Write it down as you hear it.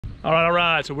All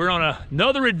right. So we're on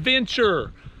another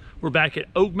adventure. We're back at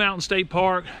Oak Mountain State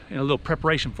Park in a little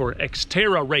preparation for an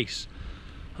XTERRA race,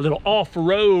 a little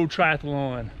off-road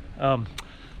triathlon.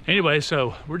 Anyway,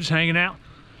 so we're just hanging out,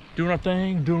 doing our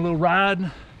thing, doing a little riding,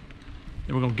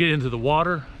 and we're gonna get into the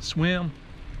water, swim.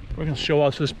 We're gonna show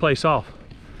us this place off.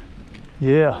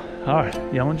 Yeah, all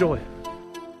right, y'all enjoy.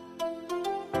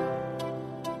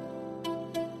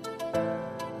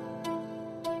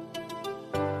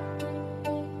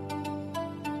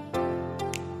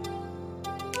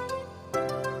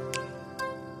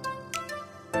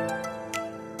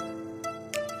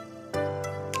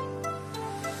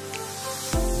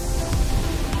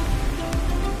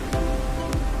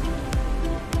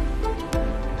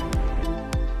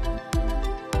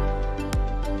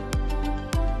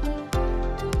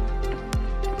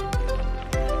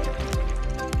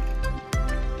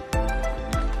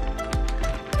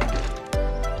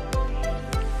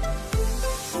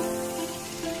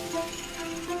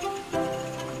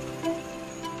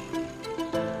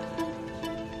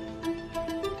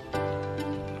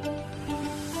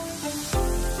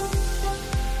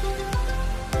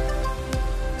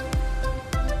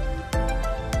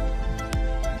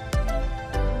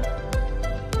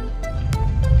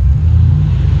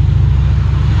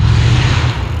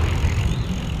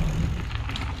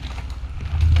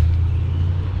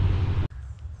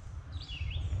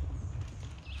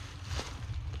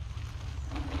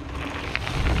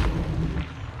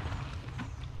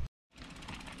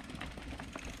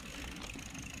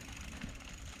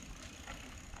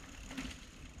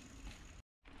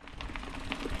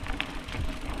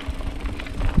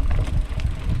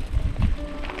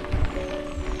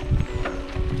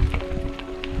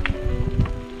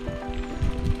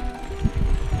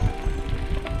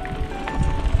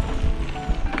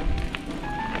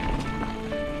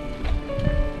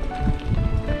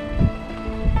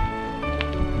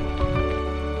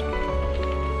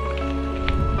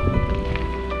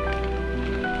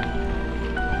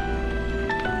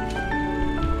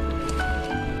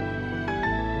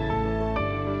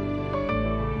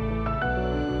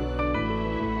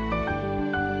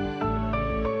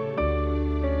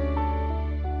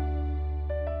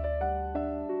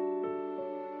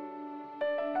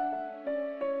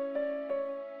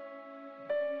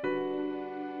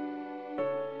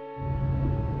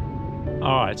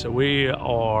 All right, so we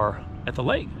are at the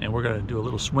lake and we're gonna do a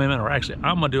little swimming, or actually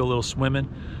I'm gonna do a little swimming.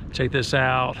 Check this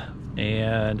out.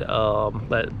 And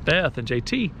let Beth and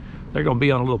JT, they're gonna be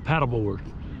on a little paddleboard.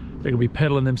 They're gonna be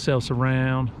pedaling themselves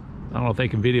around. I don't know if they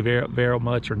can video very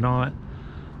much or not,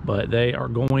 but they are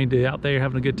going to out there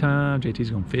having a good time.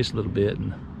 JT's gonna fish a little bit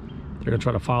and they're gonna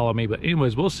try to follow me. But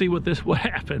anyways, we'll see what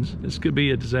happens. This could be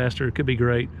a disaster, it could be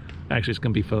great. Actually, it's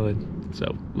gonna be fun.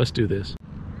 So let's do this.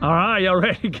 All right, y'all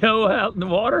ready to go out in the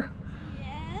water?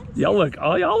 Yes. Y'all look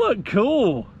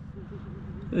cool.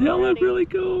 Y'all look really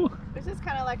cool. This is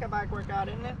kind of like a bike workout,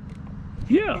 isn't it?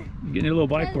 Yeah, you're getting your little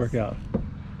bike workout.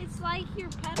 It's like you're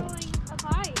pedaling a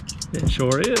bike. It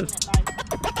sure is.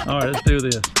 All right, let's do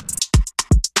this.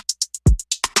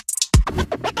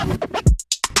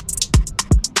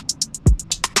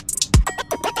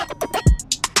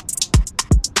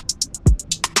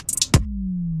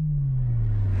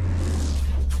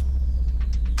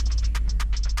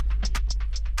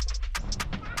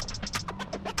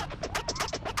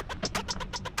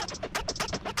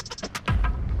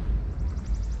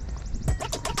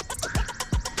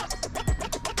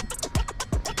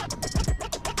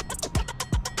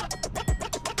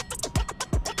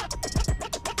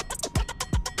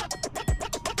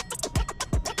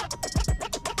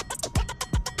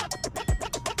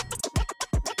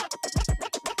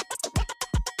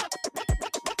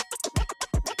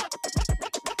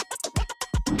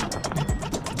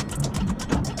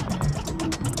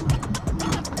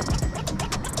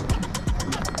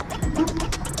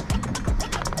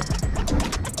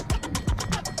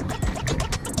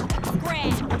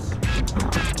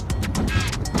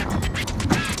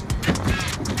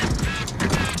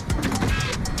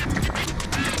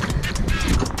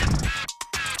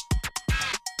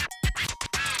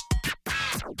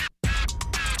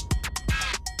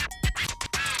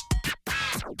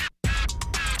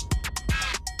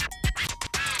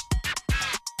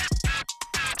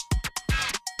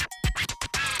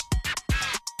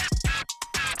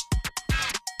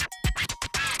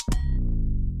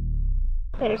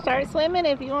 Better start swimming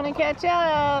if you want to catch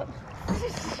up.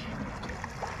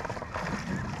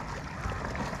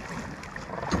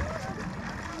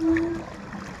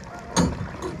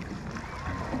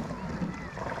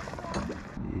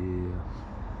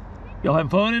 Y'all having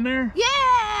fun in there?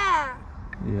 Yeah!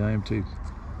 Yeah, I am too.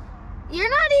 You're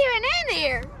not even in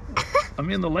here. I'm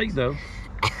in the lake though.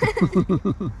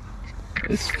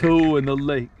 It's cool in the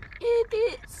lake. It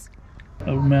is.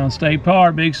 Over Mountain State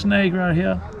Park, big snake right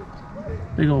here.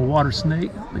 Big old water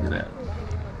snake. Look at that.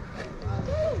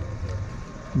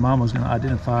 Mama's gonna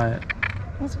identify it.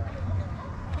 There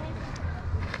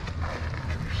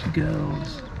she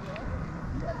goes.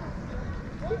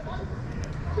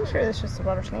 I'm sure that's just a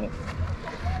water snake.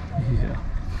 Yeah.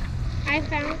 I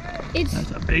found it's.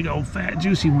 That's a big old fat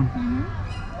juicy one.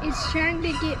 It's trying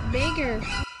to get bigger.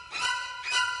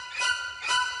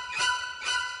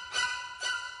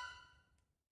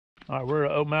 All right, we're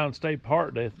at Oak Mountain State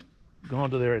Park. They've gone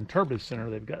to their interpretive center.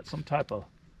 They've got some type of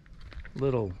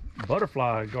little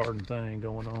butterfly garden thing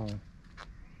going on.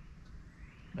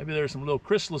 Maybe there's some little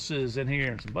chrysalises in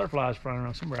here and some butterflies flying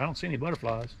around somewhere. I don't see any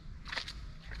butterflies.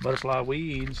 Butterfly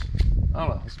weeds. I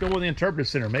don't know. Let's go with the interpretive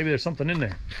center. Maybe there's something in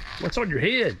there. What's on your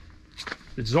head?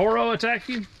 Did Zorro attack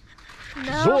you? No.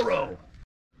 Zorro.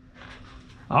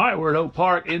 All right, we're at Oak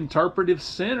Park Interpretive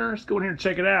Center. Let's go in here and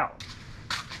check it out.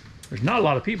 There's not a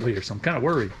lot of people here, so I'm kind of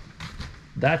worried.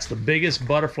 That's the biggest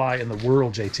butterfly in the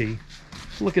world, JT.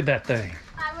 Look at that thing.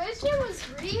 I wish it was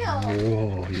real.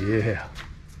 Oh, yeah.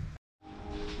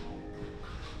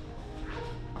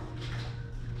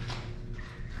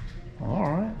 All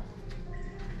right.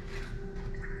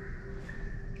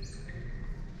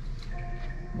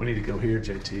 We need to go here,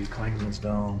 JT. Klingman's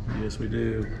Dome. Yes, we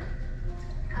do.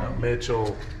 Mount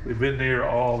Mitchell. We've been near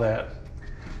all that.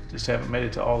 Just haven't made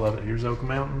it to all of it. Here's Oak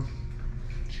Mountain.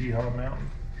 Cheehaw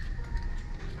Mountain.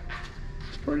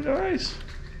 It's pretty nice.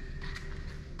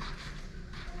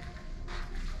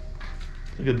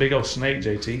 Look at the big old snake,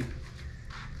 JT.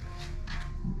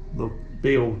 Little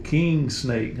big old king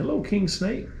snake. Hello, king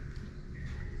snake.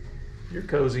 You're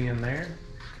cozy in there,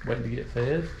 waiting to get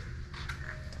fed.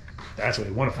 That's what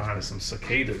we want to find is some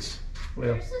cicadas.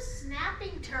 Well, There's a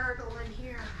snapping turtle in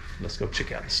here. let's go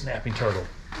check out the snapping turtle.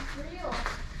 It's real.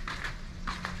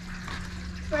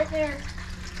 It's right there.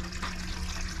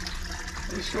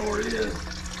 It sure is.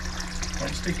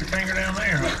 Don't stick your finger down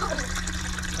there. Huh?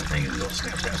 That thing is a little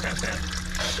snap, snap, snap, snap.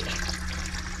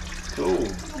 Cool.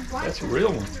 That's a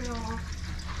real one.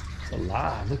 It's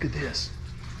alive. Look at this.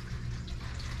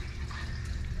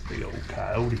 Big old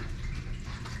coyote.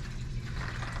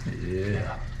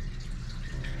 Yeah.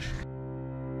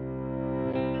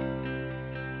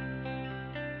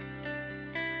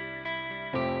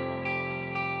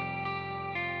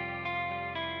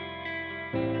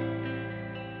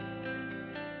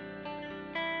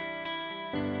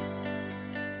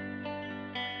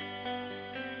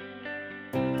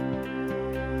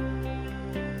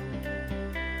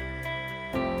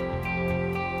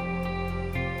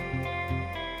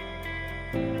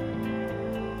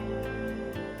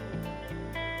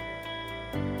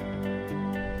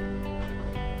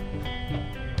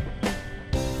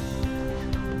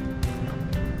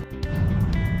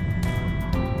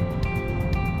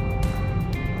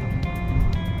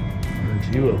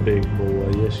 You a big boy,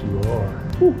 yes you are.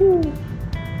 Woo-hoo.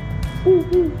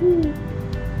 Woo-hoo-hoo.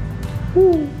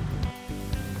 Woo.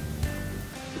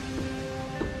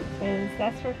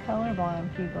 That's for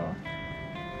colorblind people.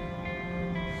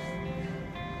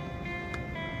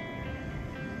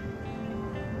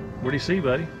 What do you see,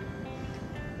 buddy?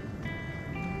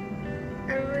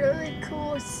 A really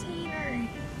cool scenery.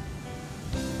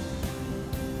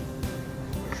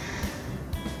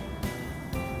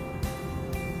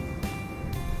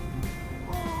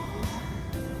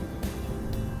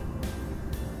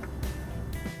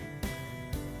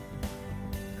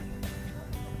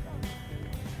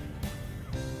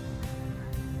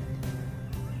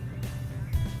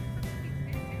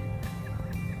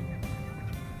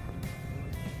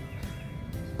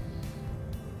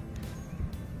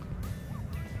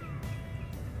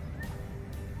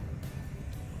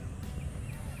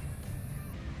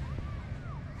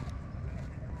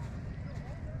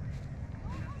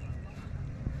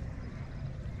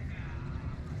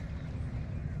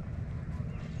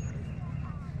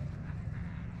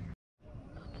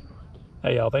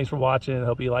 Hey y'all, thanks for watching. I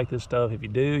hope you like this stuff. If you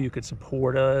do, you could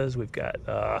support us. We've got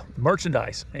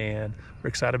merchandise and we're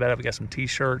excited about it. We got some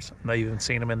t-shirts. I know you've even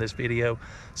seen them in this video.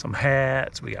 Some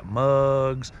hats, we got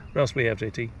mugs. What else do we have,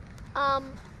 JT?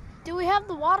 Do we have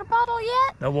the water bottle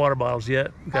yet? No water bottles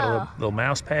yet. We've got a little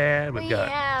mouse pad. We We've got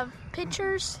have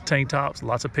pictures. tank tops,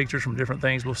 lots of pictures from different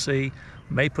things we'll see.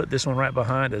 May put this one right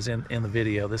behind us in the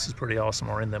video. This is pretty awesome,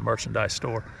 or in the merchandise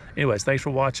store. Anyways, thanks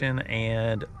for watching,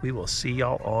 and we will see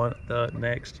y'all on the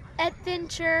next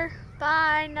Adventure.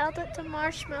 Bye. Now that the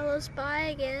marshmallows, bye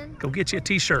again. Go get you a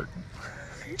t-shirt.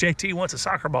 JT wants a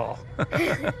soccer ball.